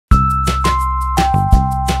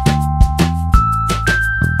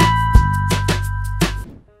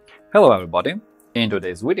Hello everybody! In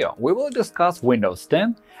today's video, we will discuss Windows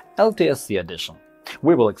 10 LTSC edition.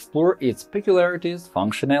 We will explore its peculiarities,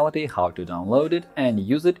 functionality, how to download it and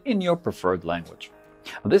use it in your preferred language.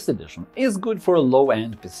 This edition is good for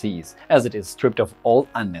low-end PCs, as it is stripped of all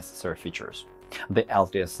unnecessary features. The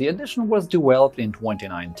LTSC edition was developed in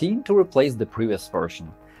 2019 to replace the previous version,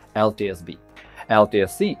 LTSB.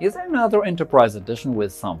 LTSC is another enterprise edition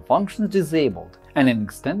with some functions disabled and an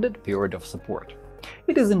extended period of support.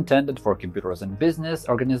 It is intended for computers and business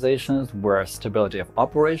organizations where stability of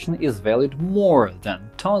operation is valued more than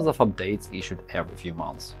tons of updates issued every few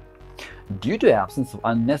months. Due to absence of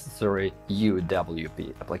unnecessary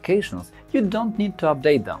UWP applications, you don't need to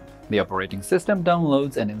update them. The operating system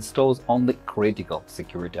downloads and installs only critical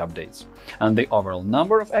security updates, and the overall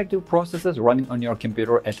number of active processes running on your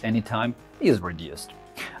computer at any time is reduced.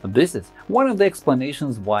 This is one of the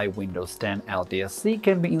explanations why Windows 10 LTSC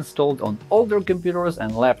can be installed on older computers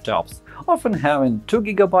and laptops, often having 2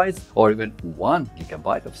 GB or even 1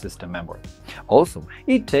 GB of system memory. Also,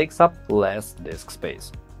 it takes up less disk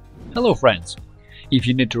space. Hello friends! If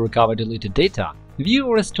you need to recover deleted data, view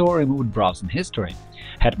or restore removed browsing history,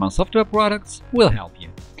 Hetman Software Products will help you.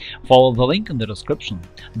 Follow the link in the description,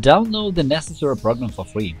 download the necessary program for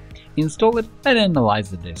free, install it and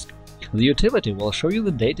analyze the disk. The utility will show you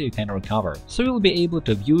the data you can recover, so you'll be able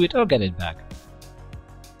to view it or get it back.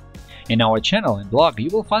 In our channel and blog, you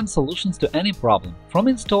will find solutions to any problem, from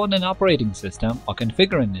installing an operating system or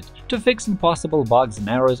configuring it to fixing possible bugs and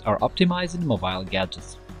errors or optimizing mobile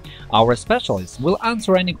gadgets. Our specialists will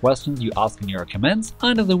answer any questions you ask in your comments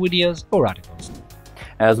under the videos or articles.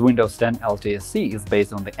 As Windows 10 LTSC is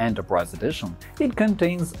based on the Enterprise Edition, it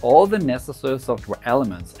contains all the necessary software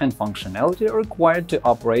elements and functionality required to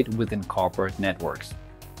operate within corporate networks.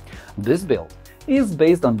 This build is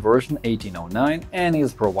based on version 1809 and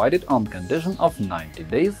is provided on condition of 90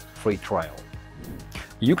 days free trial.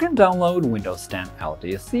 You can download Windows 10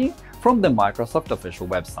 LTSC from the Microsoft official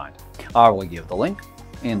website. I will give the link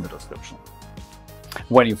in the description.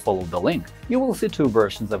 When you follow the link, you will see 2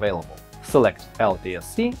 versions available. Select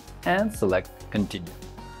LTSC and select Continue.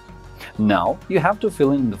 Now you have to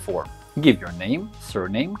fill in the form. Give your name,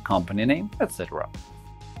 surname, company name, etc.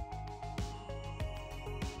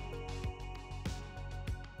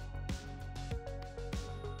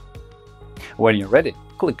 When you're ready,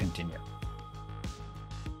 click Continue.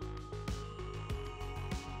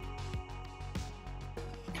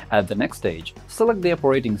 At the next stage, select the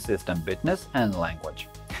operating system bitness and language.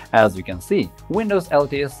 As you can see, Windows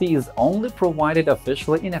LTSC is only provided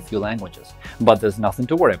officially in a few languages, but there's nothing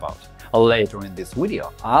to worry about. Later in this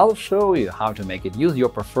video, I'll show you how to make it use your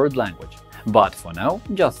preferred language, but for now,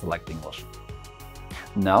 just select English.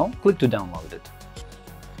 Now, click to download it.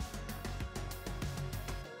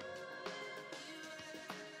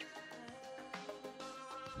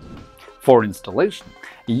 For installation,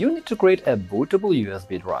 you need to create a bootable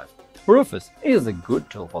USB drive. Rufus is a good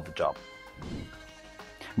tool for the job.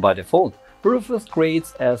 By default, Rufus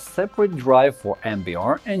creates a separate drive for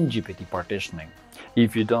MBR and GPT partitioning.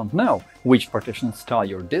 If you don't know which partition style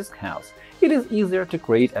your disk has, it is easier to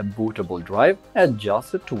create a bootable drive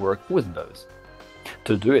adjusted to work with those.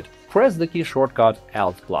 To do it, press the key shortcut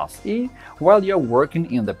Alt+E while you're working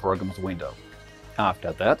in the Programs window.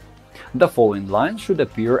 After that, the following line should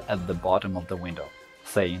appear at the bottom of the window,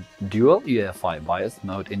 saying Dual UEFI BIOS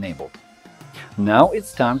mode enabled. Now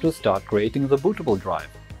it's time to start creating the bootable drive.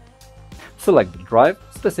 Select the drive,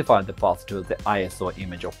 specify the path to the ISO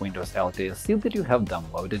image of Windows LTSC that you have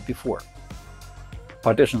downloaded before.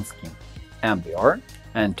 Partition scheme MBR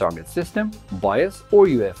and target system BIOS or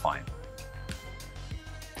UEFI.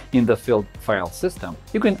 In the field File System,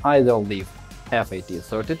 you can either leave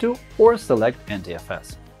FAT32 or select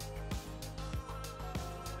NTFS.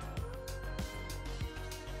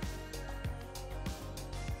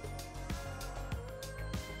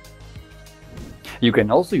 You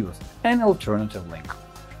can also use an alternative link.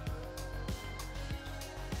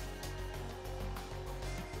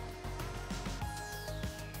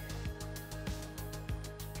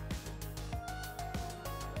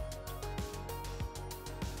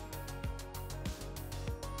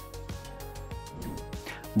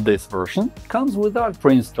 This version comes without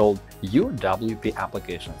pre-installed UWP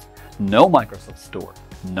applications, no Microsoft Store,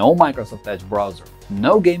 no Microsoft Edge browser,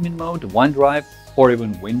 no gaming mode, OneDrive, or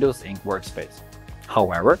even Windows Ink Workspace.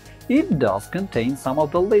 However, it does contain some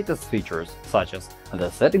of the latest features, such as the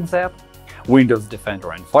Settings app, Windows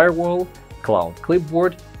Defender and Firewall, Cloud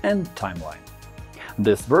Clipboard, and Timeline.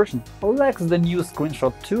 This version lacks the new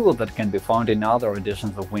screenshot tool that can be found in other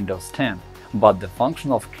editions of Windows 10, but the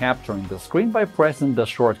function of capturing the screen by pressing the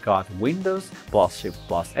shortcut Windows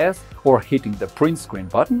 +Shift+S or hitting the print screen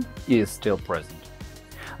button is still present.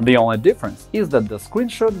 The only difference is that the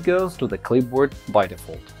screenshot goes to the clipboard by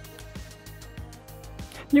default.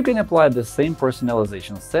 You can apply the same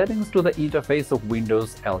personalization settings to the interface of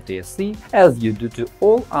Windows LTSC as you do to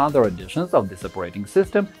all other editions of this operating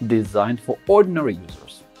system designed for ordinary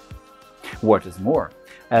users. What is more,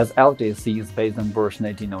 as LTSC is based on version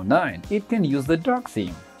 1809, it can use the dark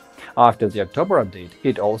theme. After the October update,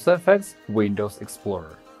 it also affects Windows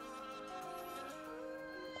Explorer.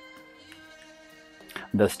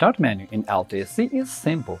 The Start menu in LTSC is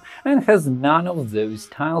simple and has none of those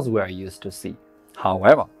tiles we are used to see.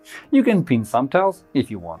 However, you can pin some tiles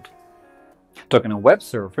if you want. Talking of web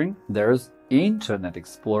surfing, there's Internet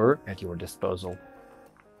Explorer at your disposal.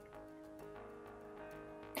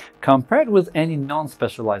 Compared with any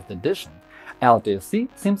non-specialized edition, LTSC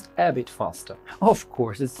seems a bit faster. Of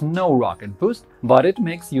course, it's no rocket boost, but it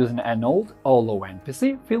makes using an old or low-end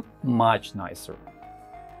PC feel much nicer.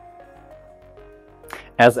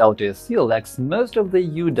 As LTSC lacks most of the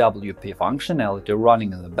UWP functionality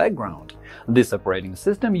running in the background, this operating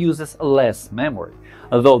system uses less memory,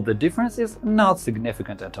 though the difference is not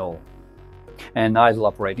significant at all. An idle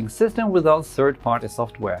operating system without third-party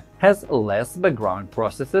software has less background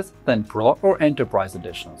processes than Pro or Enterprise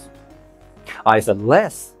editions. I said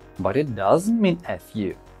less, but it doesn't mean a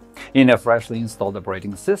few. In a freshly installed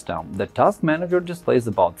operating system, the Task Manager displays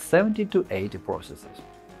about 70 to 80 processes.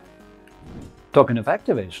 Talking of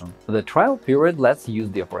activation, the trial period lets you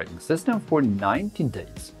use the operating system for 90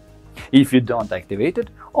 days. If you don't activate it,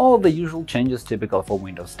 all the usual changes typical for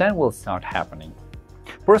Windows 10 will start happening.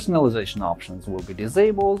 Personalization options will be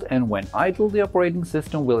disabled, and when idle, the operating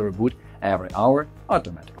system will reboot every hour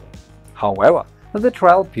automatically. However, the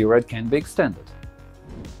trial period can be extended.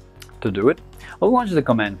 To do it, launch the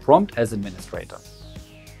command prompt as administrator.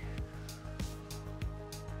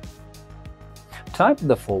 Type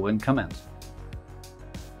the following command.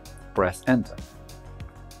 Press Enter.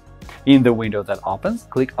 In the window that opens,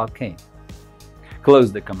 click OK.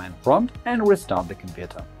 Close the command prompt and restart the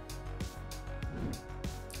computer.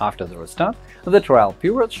 After the restart, the trial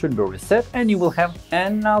period should be reset and you will have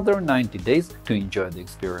another 90 days to enjoy the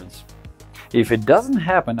experience. If it doesn't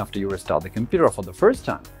happen after you restart the computer for the first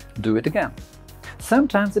time, do it again.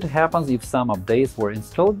 Sometimes it happens if some updates were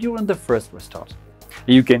installed during the first restart.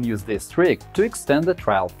 You can use this trick to extend the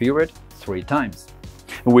trial period 3 times,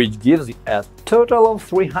 which gives you a total of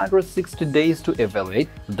 360 days to evaluate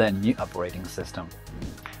the new operating system.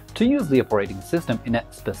 To use the operating system in a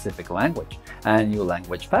specific language, a new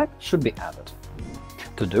language pack should be added.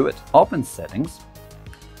 To do it, open Settings,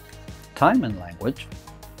 Time and Language,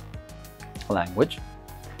 Language,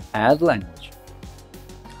 Add Language.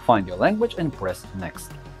 Find your language and press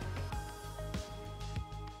Next.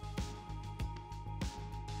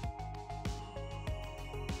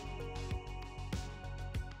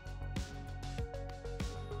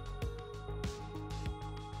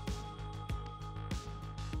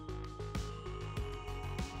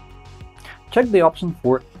 Check the option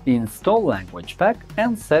for Install Language Pack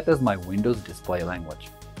and set as my Windows display language.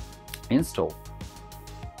 Install.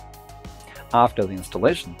 After the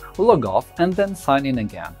installation, log off and then sign in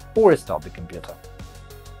again or restart the computer.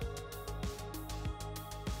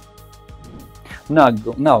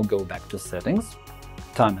 Now go back to Settings,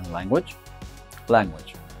 Time and Language,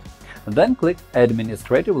 Language. Then click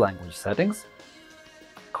Administrative Language Settings,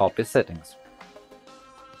 Copy Settings.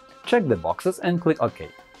 Check the boxes and click OK.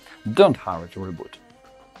 Don't hurry to reboot.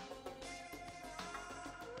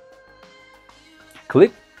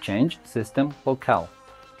 Click Change System Locale.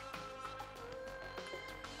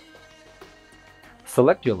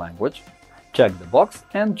 Select your language, check the box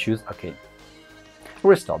and choose OK.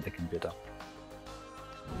 Restart the computer.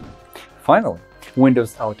 Finally,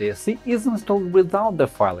 Windows LTSC is installed without the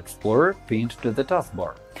File Explorer pinned to the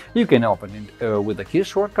taskbar. You can open it with the key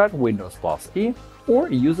shortcut Windows+E or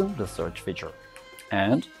using the search feature.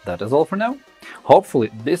 And that is all for now. Hopefully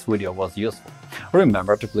this video was useful.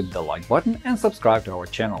 Remember to click the like button and subscribe to our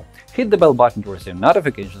channel. Hit the bell button to receive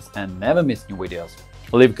notifications and never miss new videos.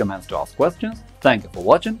 Leave comments to ask questions. Thank you for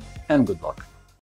watching and good luck!